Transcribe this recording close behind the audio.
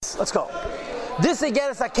Let's go. This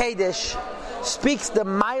Igeres HaKedesh speaks the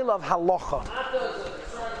mile of halacha.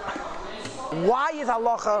 Why is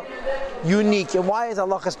halacha unique and why is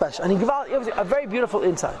halacha special? And he gives a very beautiful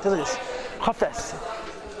insight. Look at this. Chafes.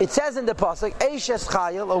 It says in the pasuk, Eishes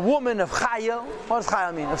Chayil, a woman of Chayil. What does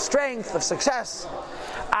Chayil mean? Of strength, of success.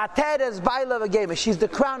 Ateres Baila V'Gema. She's the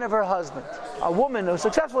crown of her husband. A woman who's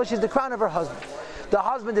successful, she's the crown of her husband. The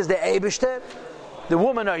husband is the Eibishter. The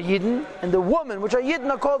women are Yidden, and the women, which are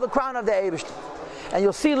Yidden, are called the crown of the Eibishter. And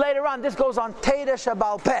you'll see later on, this goes on Teda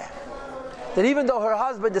Shabal Peh. That even though her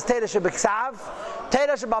husband is Teda Shabiksav,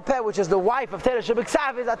 Teda Shabal Peh, which is the wife of Teda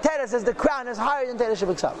Shabiksav, is Ateres says the crown is higher than Teda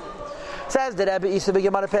Shabiksav. Says the Rebbe Isa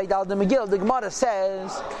B'Gemara Perek Dal the Megillah. The Gemara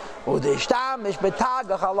says,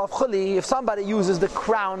 if somebody uses the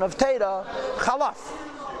crown of Teda, Chalaf,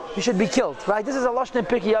 he should be killed. Right? This is a Lashon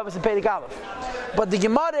Pirkei Avos and Perek Aleph. But the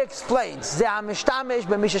Gemara explains, there's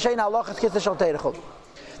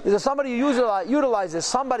somebody who utilizes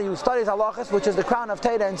somebody who studies halachas, which is the crown of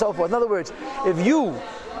Teda and so forth. In other words, if you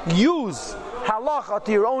use halacha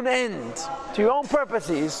to your own end, to your own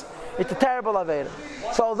purposes, it's a terrible avera.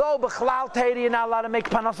 So although b'chlal Teda you're not allowed to make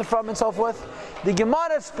panasa from and so forth, the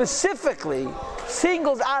Gemara specifically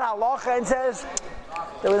singles out halacha and says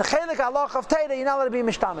that with the chelik halacha of Teda you're not allowed to be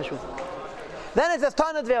mishtamish with it. Then it says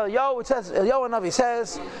Tanat ve'Elyo. It says Elyo Navi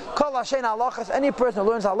says Kol Hashem halachas. Any person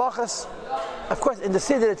who learns halachas, of course, in the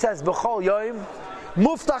Siddur it says B'chol Yoim,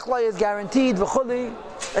 Muftach Lo is guaranteed, V'chuli,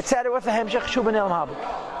 etc. With the Hemshech Shuban El Mahabu.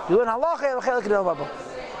 You learn halacha, you have a chelik in El Mahabu.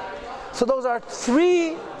 So those are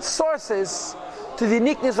three sources to the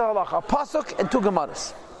uniqueness of halacha: a pasuk and two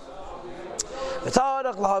gemaras. And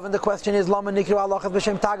the question is, Lama Nikru halachas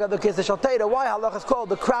b'shem Taga v'kiseh shel Teda. Why halacha is called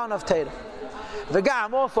the crown of Teda? The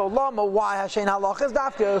Gam also Lama, why Hashem halacha is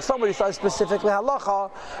dafka? If somebody says specifically halacha,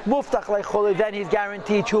 muftach leicholi, then he's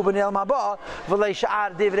guaranteed chuban el mabah v'lei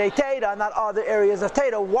sha'ar divrei Teda, not other areas of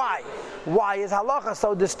Teda. Why? Why is halacha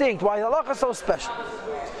so distinct? Why is halacha so special?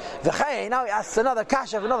 V'chei, now he asks another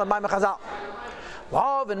kasha of another Maimon Chazal.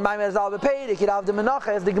 Vav and Maimon Chazal b'peidik yirav de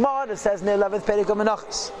menachas. The Gemara that says near 11th peidik of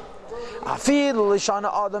menachas. Afil lishana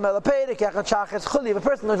adam el peidik echad shachas chuli. If a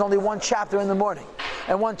person learns only one chapter in the morning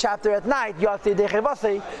and one chapter at night, he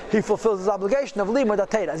fulfills his obligation of limud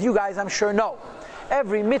Teda. As you guys, I'm sure, know,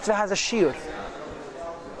 every mitzvah has a shiur,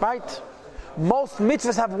 right? Most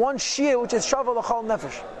mitzvahs have one shiur, which is shavu l'chol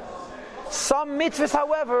nefesh. Some mitzvahs,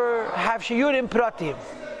 however, have shiurim pratim.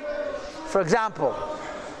 For example,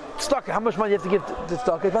 tzedakah. How much money you have to give to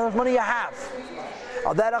tzedakah? How much money you have.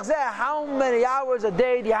 How many hours a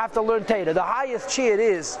day do you have to learn Teda? The highest shiur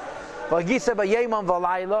is right, and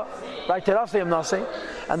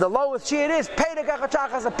the lowest shiur is Peidik Echad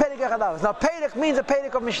Shachas, a Peidik Echad Avos. Now Peidik means a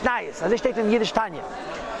Peidik of Mishnayos, as it states in Yiddish Tanya,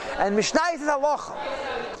 and Mishnayos is halacha.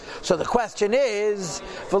 So the question is,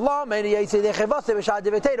 why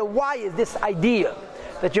is this idea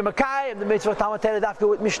that you're Makayim the mitzvah Talmud Teda dafka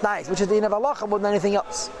with Mishnayos, which is the din of halacha more than anything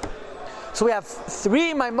else? So we have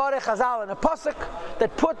three Maimorei Chazal and a pasuk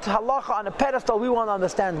that put halacha on a pedestal. We want to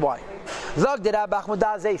understand why.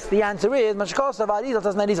 The answer is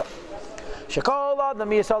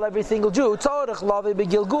every single Jew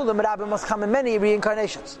must come in many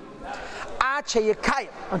reincarnations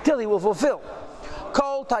until he will fulfill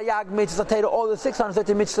all the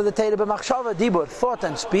 630 mitzvahs of the Teda b'machshava dibur, thought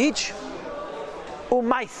and speech,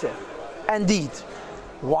 u'maiseh, and deed.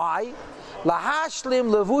 Why? Lahashlim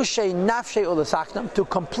levushay nafshay ulasaknam, to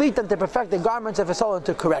complete and to perfect the garments of his soul and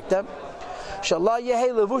to correct them. Shalah yehei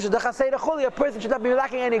levushay dechasei dechuli, a person should not be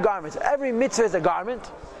lacking any garments. Every mitzvah is a garment.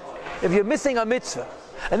 If you're missing a mitzvah,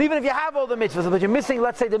 and even if you have all the mitzvahs, but you're missing,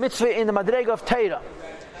 let's say, the mitzvah in the madrega of Teda,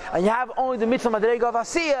 and you have only the mitzvah madrega of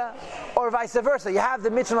Asiyah, or vice versa, you have the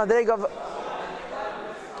mitzvah madrega of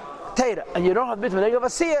Teda, and you don't have the mitzvah madrega of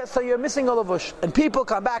Asiyah, so you're missing a levush. And people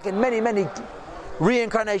come back in many, many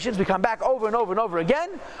reincarnations. We come back over and over and over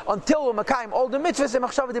again until we're makayim all the mitzvahs and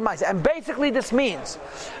machshava d'maaseh. And basically this means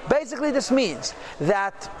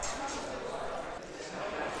that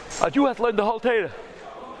a Jew has to learn the whole Teda,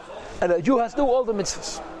 and a Jew has to do all the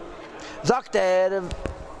mitzvahs. Zakter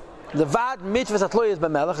levad mitzvahs atloyes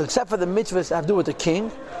b'melech, except for the mitzvahs that have to do with the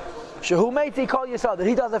king. Shehu meiti kol yisrael, that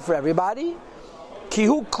he does it for everybody.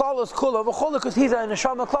 Kihu klalos kula v'chola, because he's a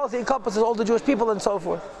neshama klalos, he encompasses all the Jewish people and so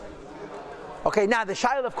forth. Okay, now the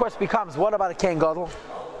shaila of course becomes, what about a Kohen Gadol?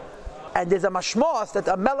 And there's a mashmos that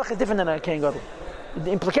a melech is different than a Kohen Gadol.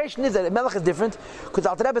 The implication is that a melech is different because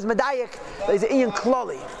Alter Rebbe is medayek, there's an iyan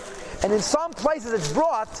klali. And in some places it's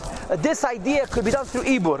brought, this idea could be done through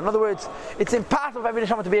ibur. In other words, it's impossible for every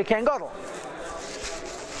neshama to be a Kohen Gadol.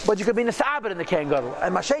 but you could be Nesa'abed in the Kohen Gadol.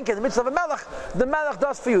 And Mashenke, in the mitzvah of a Melech, the Melech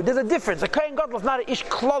does for you. There's a difference. A Kohen Gadol is not an Ish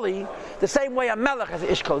Kloli the same way a Melech is an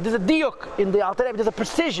Ish Kloli. There's a diuk in the Alter Rebbe, there's a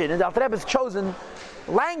precision in the Alter Rebbe's chosen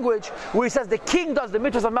language where he says the king does the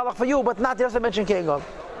mitzvahs of Melech for you, but not, he doesn't mention Kohen Gadol.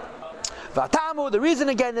 The reason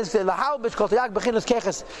again is to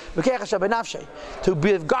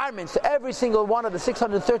give garments to every single one of the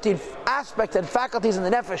 613 aspects and faculties in the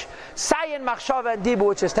nefesh. Sayin machshava and dibu,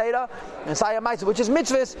 which is teira, and sayin ma'isa, which is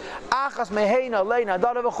mitzvahs. Achas meheina leina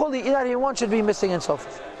dara v'chuli. Not even one should be missing and so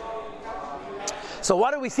forth. So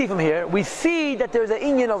what do we see from here? We see that there's an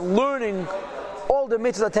inyan of learning all the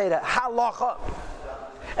mitzvahs of teira, halacha.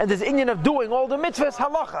 And there's Indian of doing all the mitzvahs,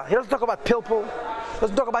 halacha. He doesn't talk about pilpul,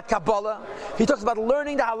 doesn't talk about Kabbalah. He talks about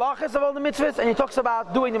learning the halachas of all the mitzvahs, and he talks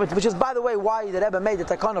about doing the mitzvahs, which is, by the way, why the Rebbe made the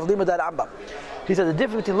takon of Limud Rambam. He said the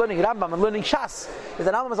difference between learning Rambam and learning Shas is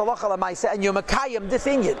that Rambam is halacha l'maaseh, and you're mekayim this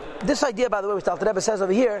Indian. This idea, by the way, which the Rebbe says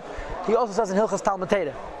over here, he also says in Hilchas Talmud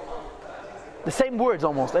Torah. The same words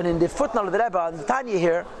almost. And in the footnote of the Rebbe, in the Tanya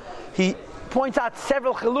here, he points out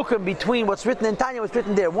several chilukim between what's written in Tanya and what's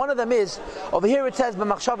written there. One of them is, over here it says,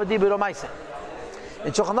 b'machshava dibur u'maaseh.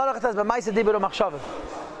 In Shulchan Aruch it says, b'maaseh dibur u'machshava.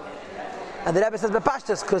 And the Rebbe says,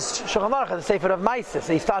 b'pashtus, because Shulchan Aruch is the sefer of maaseh,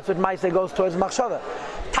 so he starts with maaseh, goes towards machshava.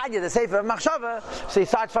 Tanya, the sefer of machshava, so he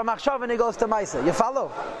starts from machshava and he goes to maaseh. You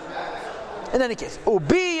follow? In any case,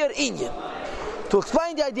 ubiyar inyan. To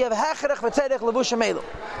explain the idea of hechrech v'tzedek levush hamelu,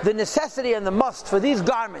 the necessity and the must for these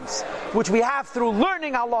garments, which we have through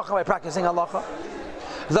learning halacha by practicing halacha.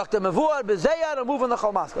 Let's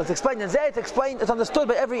explain the zeh. It's understood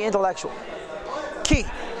by every intellectual. Key.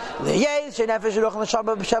 Since our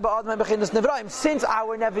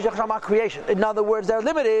nefesh are creation, in other words, they're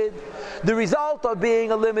limited. The result of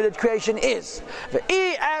being a limited creation is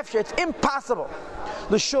it's impossible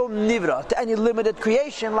to any limited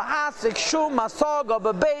creation.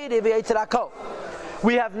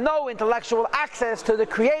 We have no intellectual access to the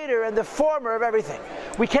creator and the former of everything.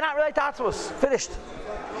 We cannot relate to Atzmos. Finished.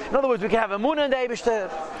 In other words, we can have emunah in the Eibishter,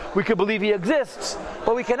 we can believe he exists,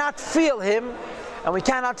 but we cannot feel him, and we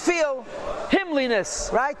cannot feel himliness,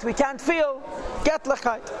 right? We can't feel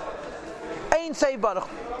getlichkeit. Ein sei baruch.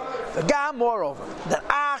 Moreover, that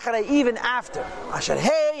even after Hashem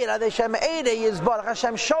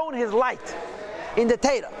shown his light in the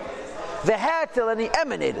Torah, and he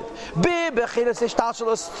emanated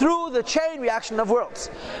through the chain reaction of worlds.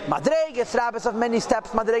 Madregas rabbis of many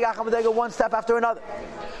steps, madrega one step after another.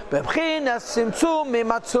 Very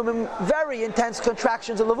intense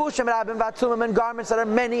contractions of levushim rabbim vatzumim and garments that are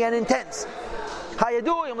many and intense.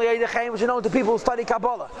 Which you know to people who study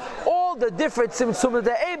Kabbalah. All the different tzimtzum that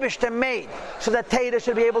the Eibishter made so that Torah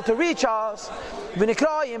should be able to reach us. They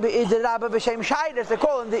call him the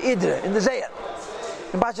Idre, in the Zayar.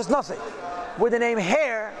 In Bachas Nosei. With the name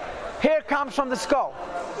hair comes from the skull.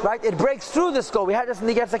 Right? It breaks through the skull. We had this in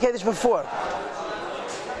the Getz HaKedesh before.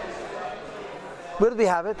 Where did we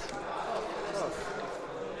have it?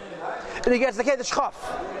 In the Getz HaKedesh Chaf.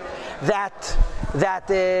 That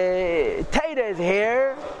Torah is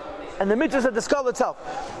here, and the mitzvahs of the skull itself.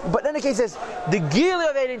 But in any case, says the Gili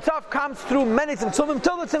of Ein Sof comes through many tzimtzumim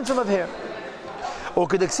till the tzimtzum of here. Or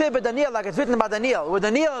could exhibit by Daniel, like it's written about Daniel, where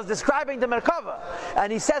Daniel is describing the Merkava,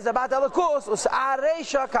 and he says about Elokus,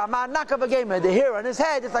 the hair on his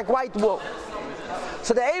head is like white wool.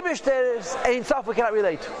 So the Eibishter is Ein Sof we cannot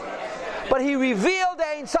relate to. But he revealed the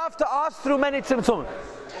Ein Sof to us through many tzimtzumim.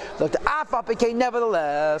 Look, the Afa became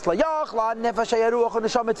nevertheless,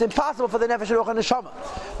 it's impossible for the Nefesh Ruach and Neshama,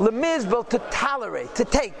 Lemizbel, to tolerate, to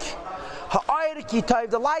take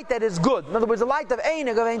the light that is good. In other words, the light of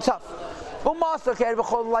Einig of Ein Sof. The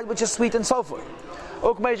light which is sweet and so forth.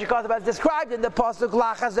 As described in the pasuk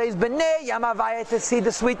Lachazes B'nei Yamavaya, to see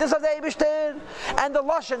the sweetness of the Eibishter, and the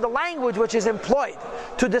lashon, the language which is employed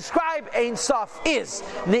to describe Ein Sof is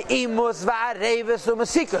Neimus va'arevis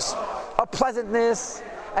u'masikus, a pleasantness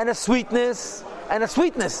and a sweetness and a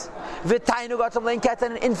sweetness. V'tainu got some linket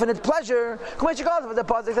and an infinite pleasure. The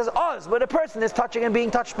pasuk says Oz, where the person is touching and being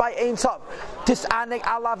touched by Ein Sof. Tis'anek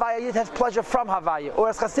al havaya, it has pleasure from havaya. Or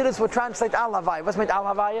as Chassidus would translate al havaya. What's meant al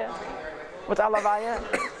havaya? What's al havaya?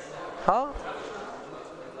 Huh?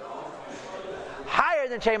 Higher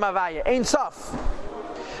than Shem havaya, Ein Sof.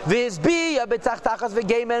 And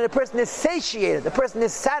the person is satiated, the person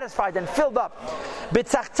is satisfied and filled up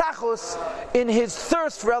in his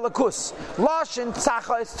thirst for Elokus. Lashon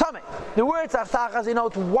tzacha is tummy. The word tzacha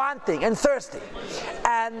denotes wanting and thirsty.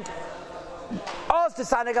 And also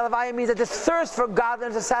means that this thirst for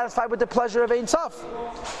godliness is satisfied with the pleasure of Ein Sof.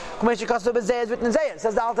 It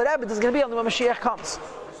says the Alter Rebbe, this is going to be only when Mashiach comes.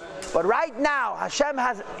 But right now, Hashem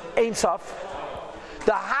has Ein Sof.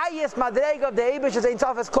 The highest madrega of the Eibush Ein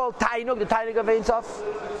Sof is called Tainug, the Tainug of Ein Sof.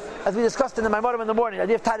 As we discussed in the Maimorim in the morning, the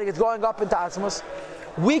idea of Tainug is going up into Atzmos.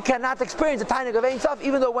 We cannot experience the Tainug of Ein Sof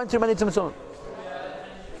even though it went through many tzimtzum.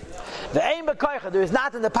 The aim b'koicha, there is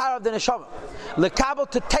not in the power of the neshama,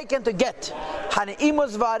 lekabel, to take and to get,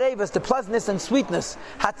 haneimus v'arevas, the pleasantness and sweetness,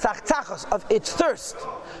 hatzachtzachos, of its thirst,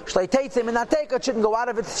 shleiteitzim and nateka, shouldn't go out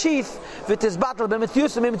of its sheath, v'tis battle,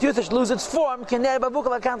 b'mityusa should lose its form, k'ner b'avukah,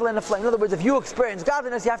 like a candle in a flame. In other words, if you experience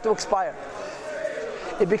godliness, you have to expire.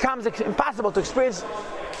 It becomes impossible to experience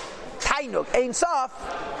Tainug, Ein Sof,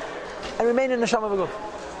 and remain in the neshama v'guf.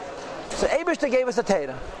 So Eibishter gave us a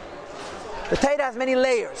Torah. The Torah has many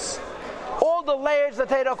layers. All the layers of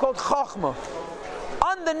the Torah are called Chochmah.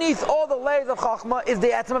 Underneath all the layers of Chochmah is the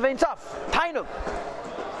Etzem of Ein Sof, Tainug.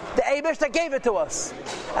 The Eibishter gave it to us,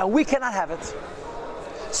 and we cannot have it.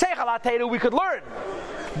 Seichel HaTorah we could learn,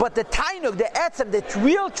 but the Tainug, the Etzem, the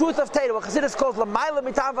real truth of Torah, what Chassidus calls L'mayla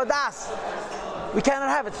Mitav Vadas, we cannot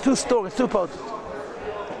have it. It's too strong, it's too potent.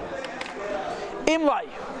 Imlai,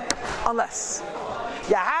 unless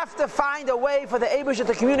you have to find a way for the Eibusher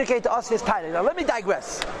to communicate to us his Tainug. Now let me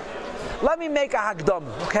digress. Let me make a hakdam,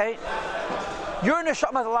 okay? Your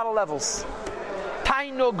neshama has a lot of levels.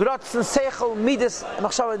 Tainug, Ratzon, Seichel, Midas, and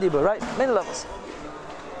Machshava Dibur, right? Many levels.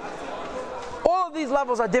 All of these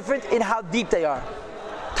levels are different in how deep they are.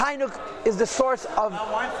 Tainug is the source of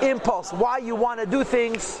impulse, why you want to do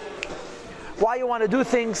things. Why you want to do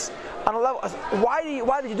things on a level. Why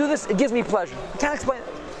did you do this? It gives me pleasure. I can't explain it.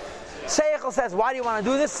 Seichel says, why do you want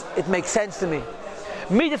to do this? It makes sense to me.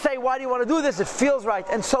 Me to say, why do you want to do this? It feels right,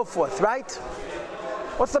 and so forth, right?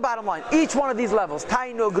 What's the bottom line? Each one of these levels,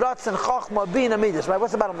 Tainug, Ratzon, Chochmah, Bina, Midas, right?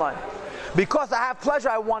 What's the bottom line? Because I have pleasure,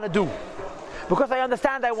 I want to do. Because I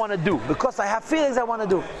understand, I want to do. Because I have feelings, I want to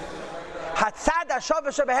do. Hatzad HaShav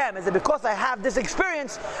Shebehem is that because I have this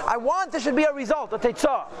experience, I want there should be a result, a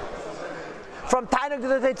Teitzah. From Tainug to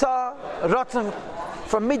the Teitzah, Ratzon,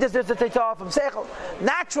 from Midas to the Teitzah, from Seichel.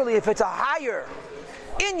 Naturally, if it's a higher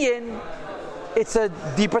Inyan, it's a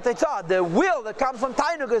deeper Teitzah. The will that comes from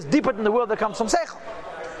Tainug is deeper than the will that comes from Seichel.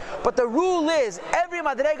 But the rule is, every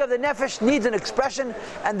madrega of the nefesh needs an expression,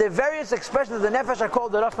 and the various expressions of the nefesh are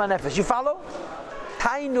called the Rachman nefesh. You follow?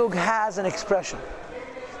 Tainug has an expression.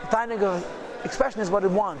 The Tainug expression is what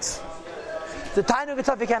it wants. The Tainug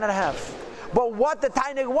itself you cannot have. But what the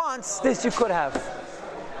Tainug wants, this you could have.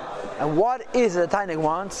 And what is it the Tainug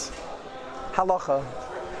wants? Halacha.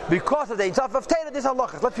 Because of the Ein Sof of Torah, this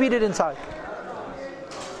halacha. Let's read it inside.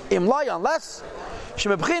 Imlai, unless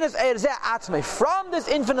from this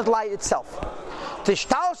infinite light itself, it should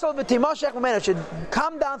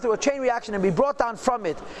come down through a chain reaction and be brought down from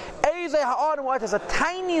it. There's a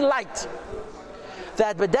tiny light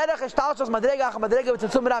that it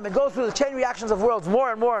goes through the chain reactions of worlds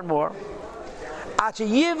more and more and more. A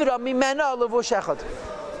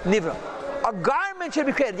garment should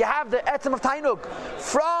be created. You have the etzem of Tainug.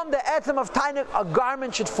 From the etzem of Tainug, a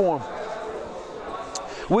garment should form,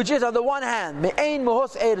 which is on the one hand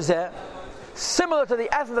similar to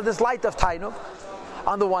the essence of this light of Tainug.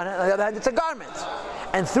 On the one hand, on the other hand, it's a garment.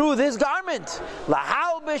 And through this garment,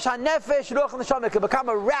 it can become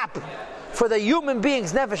a wrap for the human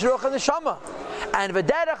beings, nefesh, ruach, and neshama. And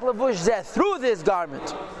through this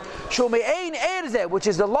garment, which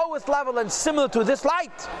is the lowest level and similar to this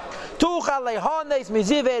light, we'll be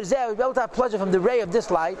able to have pleasure from the ray of this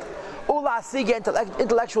light,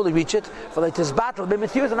 intellectually reach it, for it is battle, and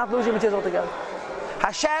not losing mitzvahs altogether.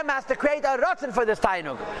 Hashem has to create a Ratzon for this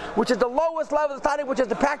Tainug, which is the lowest level of Tainug, which is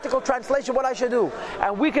the practical translation of what I should do.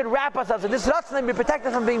 And we can wrap ourselves in this Ratzon and be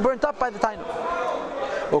protected from being burnt up by the Tainug.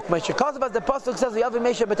 The Pasuk says,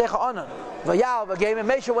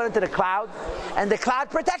 Moshe went into the cloud, and the cloud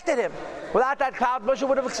protected him. Without that cloud, Moshe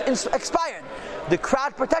would have expired. The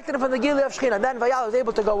cloud protected him from the Gili of Shechina, and then Vayal was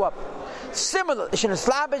able to go up. Similar,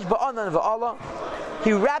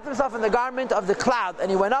 he wrapped himself in the garment of the cloud, and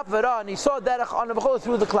he went up and he saw Derech on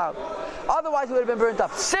through the cloud. Otherwise, he would have been burnt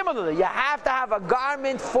up. Similarly, you have to have a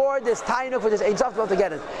garment for this Tainug, for this Ein Sof to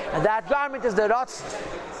get it, and that garment is the Ratz,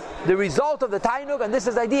 the result of the Tainug, and this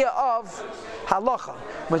is the idea of halacha.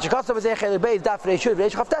 When Shekatsa was Echel Beis Daf Reishud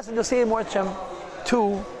Reish Chavtes, and you'll see it more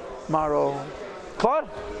tomorrow. Clear?